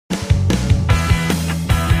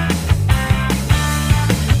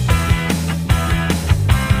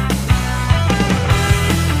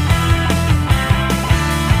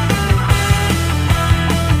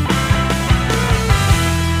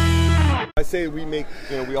say we make,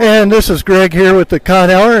 And this is Greg here with the Con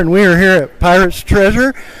Hour, and we are here at Pirate's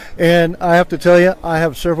Treasure. And I have to tell you, I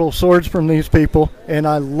have several swords from these people, and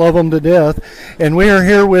I love them to death. And we are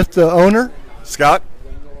here with the owner, Scott.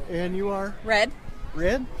 And you are? Red.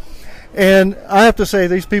 And I have to say,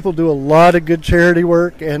 these people do a lot of good charity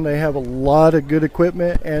work, and they have a lot of good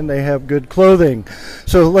equipment, and they have good clothing.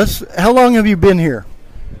 So how long have you been here?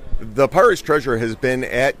 The Pirate's Treasure has been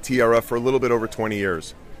at TRF for a little bit over 20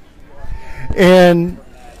 years. And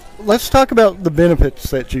let's talk about the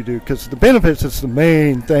benefits that you do, because the benefits is the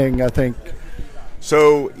main thing, I think.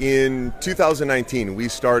 So in 2019, we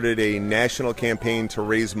started a national campaign to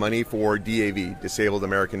raise money for DAV, Disabled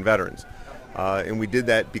American Veterans. And we did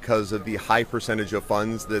that because of the high percentage of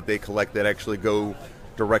funds that they collect that actually go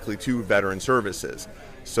directly to veteran services.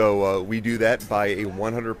 So we do that by a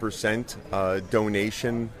 100%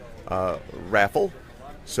 donation raffle.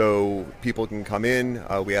 So people can come in,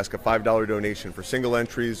 we ask a $5 donation for single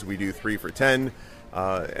entries, we do 3 for $10,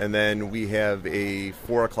 and then we have a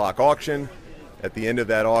 4 o'clock auction. At the end of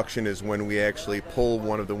that auction is when we actually pull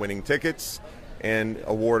one of the winning tickets and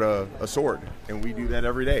award a sword, and we do that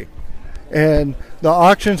every day. And the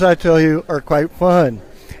auctions, I tell you, are quite fun.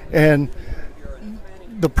 And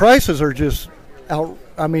the prices are just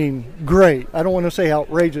great. I don't want to say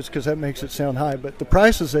outrageous because that makes it sound high, but the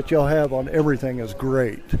prices that y'all have on everything is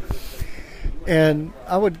great. And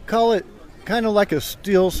I would call it kind of like a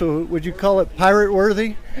steal, so would you call it pirate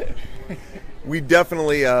worthy? We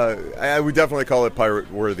definitely, I would definitely call it pirate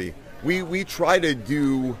worthy. We try to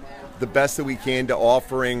do the best that we can to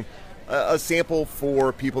offering a sample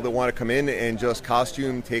for people that want to come in and just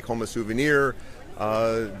costume, take home a souvenir.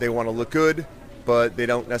 They want to look good, but they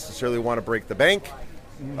don't necessarily want to break the bank.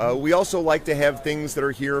 We also like to have things that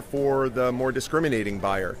are here for the more discriminating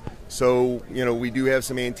buyer. So, we do have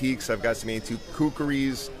some antiques. I've got some antique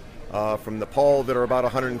kukris from Nepal that are about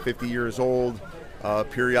 150 years old.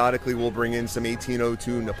 Periodically, we'll bring in some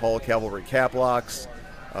 1802 Nepal cavalry caplocks.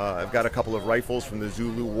 I've got a couple of rifles from the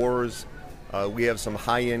Zulu Wars. We have some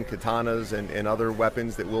high-end katanas and other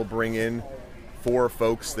weapons that we'll bring in for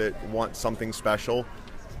folks that want something special.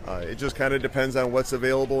 It just kind of depends on what's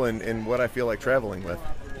available and what I feel like traveling with.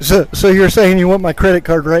 So you're saying you want my credit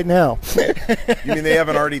card right now? You mean they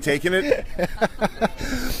haven't already taken it?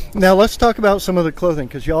 Now let's talk about some of the clothing,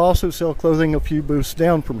 because you also sell clothing a few booths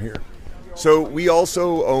down from here. So we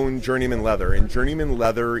also own Journeyman Leather, and Journeyman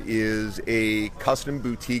Leather is a custom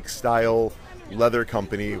boutique style leather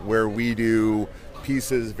company where we do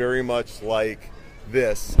pieces very much like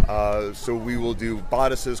this. So we will do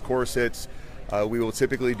bodices, corsets. We will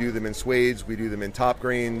typically do them in suedes. We do them in top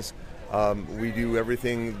grains. We do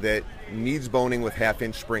everything that needs boning with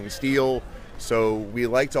half-inch spring steel. So we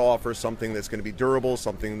like to offer something that's going to be durable,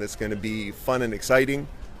 something that's going to be fun and exciting.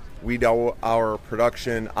 We do our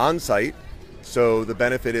production on site. So the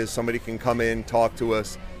benefit is somebody can come in, talk to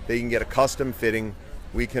us. They can get a custom fitting.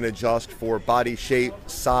 We can adjust for body shape,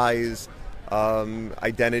 size,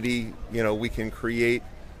 identity. We can create,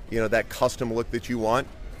 that custom look that you want,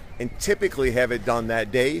 and typically have it done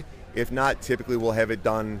that day. If not, typically we'll have it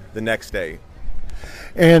done the next day.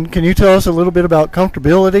 And can you tell us a little bit about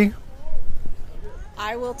comfortability?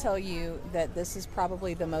 I will tell you that this is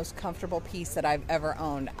probably the most comfortable piece that I've ever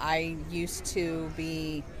owned. I used to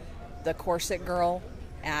be the corset girl,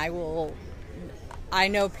 and I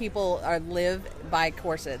know people live by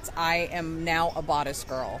corsets. I am now a bodice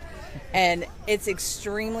girl, and it's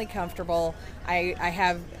extremely comfortable. I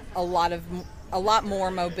have a lot more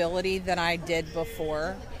mobility than I did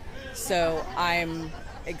before, so I'm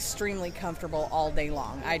extremely comfortable all day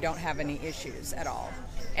long. I don't have any issues at all,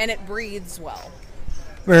 and it breathes well.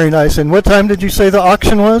 Very nice. And what time did you say the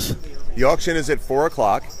auction was? The auction is at 4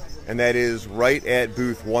 o'clock, and that is right at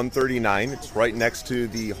booth 139. It's right next to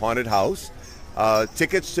the haunted house.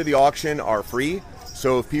 Tickets to the auction are free,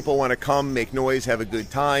 so if people want to come, make noise, have a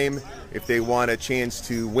good time, if they want a chance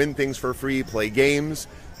to win things for free, play games,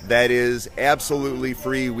 that is absolutely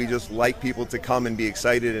free. We just like people to come and be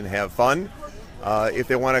excited and have fun. If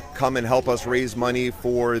they want to come and help us raise money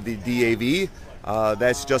for the DAV,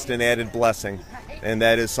 that's just an added blessing, and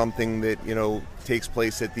that is something that takes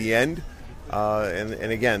place at the end.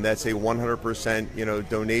 And again, that's a 100%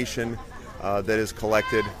 donation that is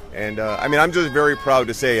collected. And I'm just very proud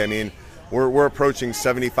to say, we're approaching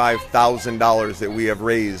 $75,000 that we have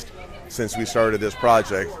raised since we started this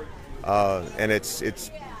project, and it's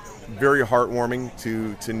very heartwarming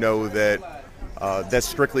to know that that's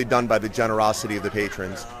strictly done by the generosity of the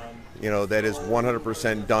patrons. That is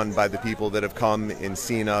 100% done by the people that have come and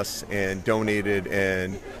seen us and donated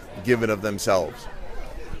and given of themselves.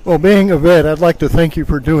 Well, being a vet, I'd like to thank you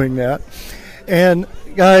for doing that. And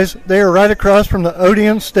guys, they are right across from the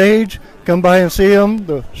Odeon stage. Come by and see them.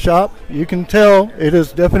 The shop, you can tell it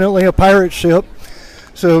is definitely a pirate ship.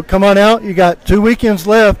 So come on out. You got 2 weekends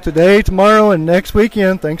left, today, tomorrow, and next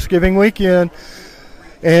weekend, Thanksgiving weekend.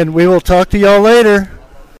 And we will talk to y'all later.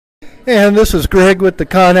 And this is Greg with the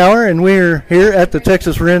Con Hour, and we're here at the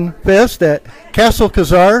Texas Ren Fest at Castle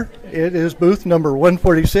Kazar. It is booth number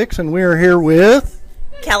 146, and we are here with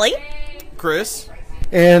Kelly, Chris,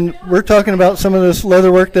 and we're talking about some of this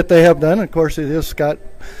leather work that they have done. Of course, it is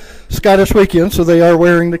Scottish weekend, so they are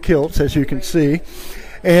wearing the kilts, as you can see.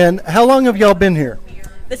 And how long have y'all been here?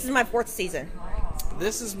 this is my 4th season.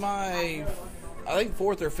 this is my, I think,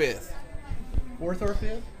 4th or 5th. 4th or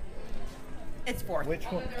 5th? It's 4th. Which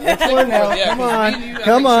one? Which one now? Yeah, Come on. 'cause me and you, I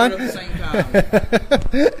Come on. think, showed up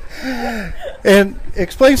at the same time. And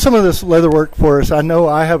explain some of this leather work for us. I know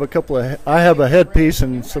I have I have a headpiece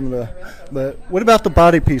and some of the, but what about the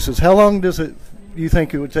body pieces? How long do you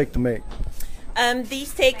think it would take to make?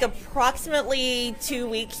 These take approximately 2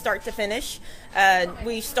 weeks start to finish.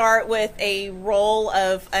 We start with a roll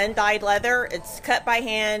of undyed leather. It's cut by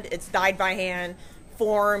hand, it's dyed by hand,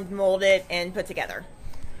 formed, molded, and put together.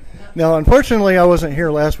 Now, unfortunately, I wasn't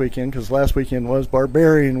here last weekend because last weekend was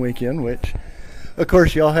Barbarian Weekend, which, of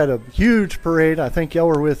course, y'all had a huge parade. I think y'all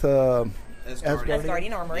were with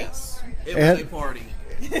Asgardian Armory. Yes. It was a party.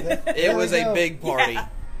 It was a big party. Yeah.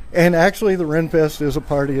 And actually, the Ren Fest is a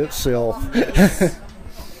party itself.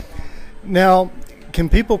 Now, can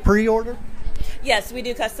people pre-order? Yes, we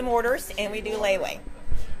do custom orders and we do layaway.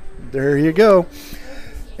 There you go.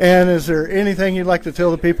 And is there anything you'd like to tell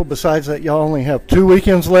the people besides that y'all only have 2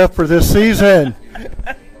 weekends left for this season?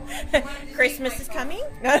 Christmas is coming.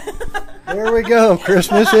 There we go.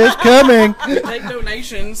 Christmas is coming. Take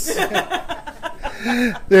donations.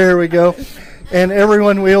 There we go. And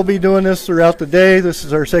everyone, we'll be doing this throughout the day. This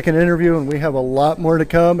is our second interview, and we have a lot more to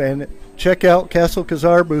come. And check out Castle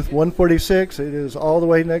Kazar, booth 146. It is all the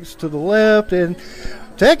way next to the left, and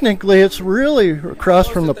technically it's really across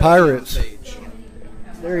from the Pirates. Stage.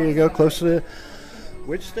 There you go, close to the...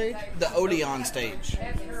 Which stage? The Odeon stage.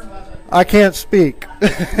 I can't speak.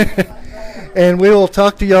 And we will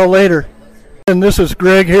talk to y'all later. And this is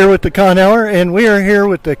Greg here with the Con Hour, and we are here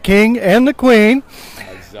with the King and the Queen.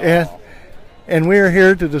 And we are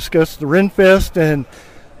here to discuss the Ren Fest and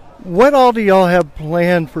what all do y'all have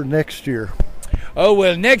planned for next year? Oh,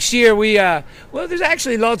 well, next year there's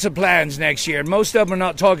actually lots of plans next year. Most of them are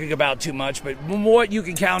not talking about too much, but what you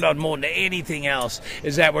can count on more than anything else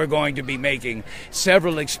is that we're going to be making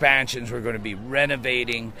several expansions. We're going to be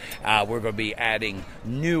renovating. We're going to be adding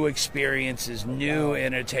new experiences, new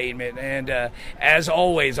entertainment. And as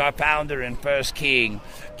always, our founder and first king,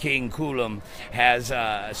 King Kulam,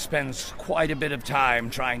 spends quite a bit of time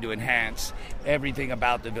trying to enhance everything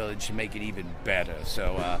about the village to make it even better.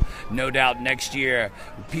 So no doubt next year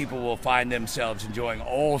people will find themselves enjoying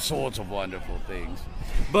all sorts of wonderful things.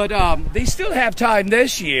 But they still have time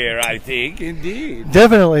this year, I think, indeed.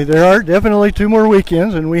 Definitely. There are definitely 2 more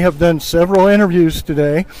weekends, and we have done several interviews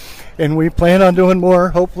today, and we plan on doing more.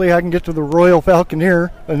 Hopefully I can get to the Royal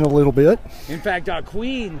Falconer in a little bit. In fact, our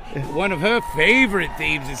queen, one of her favorite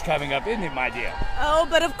themes is coming up, isn't it, my dear? Oh,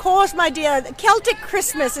 but of course, my dear, Celtic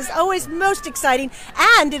Christmas is always most exciting,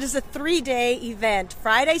 and it is a 3-day event,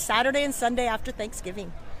 Friday, Saturday, and Sunday after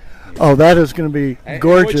Thanksgiving. Oh, that is going to be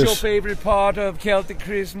gorgeous. What's your favorite part of Celtic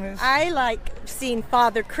Christmas? I like seeing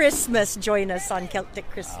Father Christmas join us on Celtic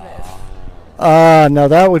Christmas. Now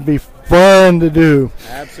that would be fun to do.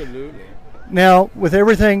 Absolutely. Now, with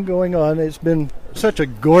everything going on, it's been such a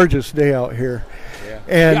gorgeous day out here.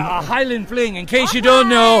 And Yeah, a Highland Fling. In case you don't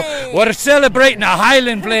know, we're celebrating a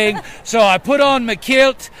Highland Fling. So I put on my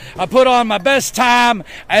kilt, I put on my best time,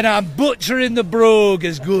 and I'm butchering the brogue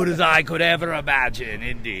as good as I could ever imagine,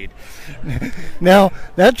 indeed. now,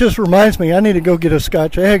 that just reminds me, I need to go get a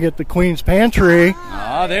Scotch egg at the Queen's Pantry.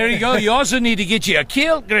 Ah, there you go. You also need to get you a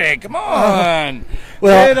kilt, Greg. Come on.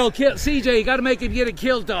 Well- Little kilt. CJ, you got to make him get a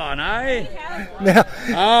kilt on, eh? Now,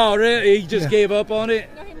 Oh, really? He just gave up on it?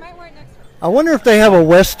 I wonder if they have a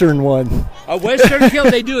Western one. A Western kilt,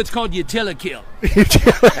 they do. It's called Utila kilt.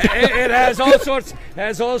 It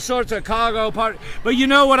has all sorts of cargo part. But you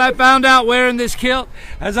know what I found out wearing this kilt?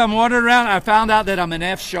 As I'm wandering around, I found out that I'm an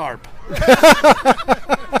F sharp.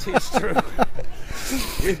 It's true.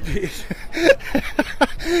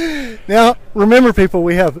 Now, remember, people,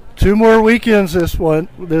 we have 2 more weekends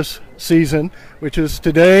this season, which is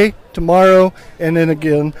today, tomorrow, and then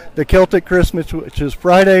again the Celtic Christmas, which is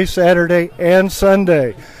Friday, Saturday, and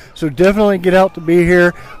Sunday. So definitely get out to be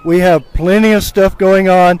here. We have plenty of stuff going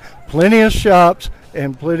on, plenty of shops,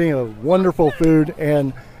 and plenty of wonderful food.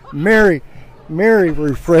 And Mary, merry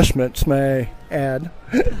refreshments, may I add.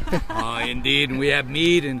 Indeed, and we have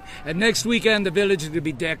mead, and next weekend the village is going to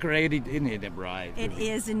be decorated, isn't it, right? It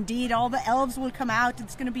is indeed. All the elves will come out.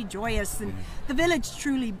 It's going to be joyous, and the village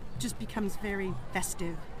truly just becomes very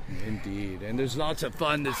festive. Indeed, and there's lots of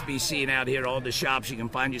fun to be seen out here. All the shops, you can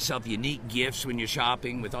find yourself unique gifts when you're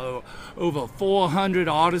shopping with over 400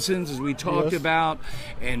 artisans, as we talked about,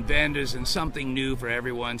 and vendors, and something new for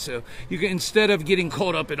everyone. So you can, instead of getting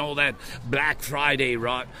caught up in all that Black Friday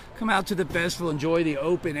rot, come out to the festival, enjoy the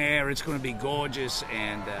open air. It's going to be gorgeous,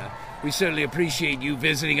 and we certainly appreciate you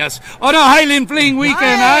visiting us on a Highland Fling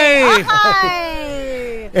weekend. Hi.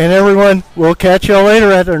 And everyone, we'll catch y'all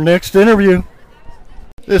later at our next interview.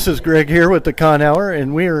 This is Greg here with the Con Hour,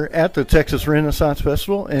 and we are at the Texas Renaissance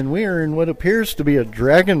Festival, and we are in what appears to be a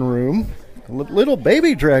dragon room, little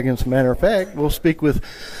baby dragons, matter of fact. We'll speak with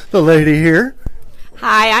the lady here.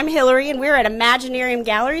 Hi, I'm Hillary, and we're at Imaginarium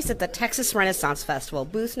Galleries at the Texas Renaissance Festival,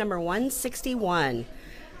 booth number 161.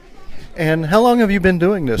 And how long have you been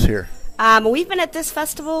doing this here? We've been at this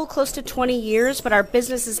festival close to 20 years, but our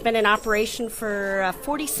business has been in operation for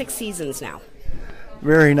 46 seasons now.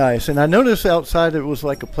 Very nice. And I noticed outside it was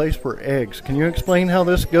like a place for eggs. Can you explain how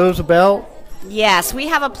this goes about? Yes, we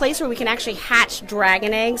have a place where we can actually hatch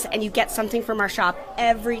dragon eggs, and you get something from our shop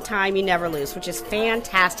every time. You never lose, which is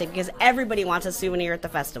fantastic because everybody wants a souvenir at the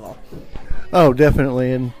festival. Oh,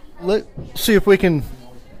 definitely. And let's see if we can,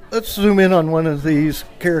 let's zoom in on one of these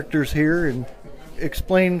characters here and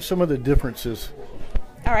explain some of the differences.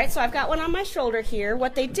 All right, so I've got one on my shoulder here.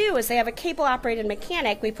 What they do is they have a cable-operated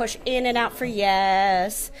mechanic. We push in and out for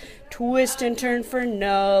yes, twist and turn for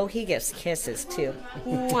no. He gives kisses, too.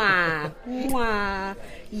 Mwah, mwah.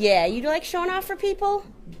 Yeah, you like showing off for people?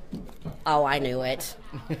 Oh, I knew it.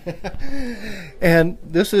 And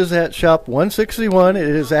this is at Shop 161. It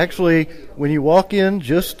is actually, when you walk in,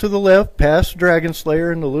 just to the left, past Dragon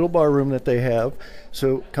Slayer and the little bar room that they have.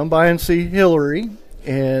 So come by and see Hillary,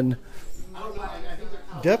 and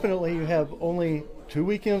definitely you have only 2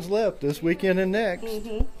 weekends left, this weekend and next.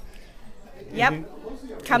 Mm-hmm.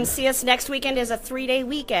 Yep. Come see us next weekend is a 3-day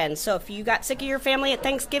weekend. So if you got sick of your family at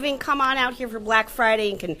Thanksgiving, come on out here for Black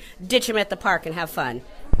Friday and can ditch them at the park and have fun.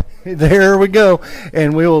 There we go.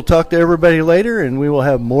 And we will talk to everybody later, and we will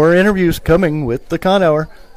have more interviews coming with the Con Hour.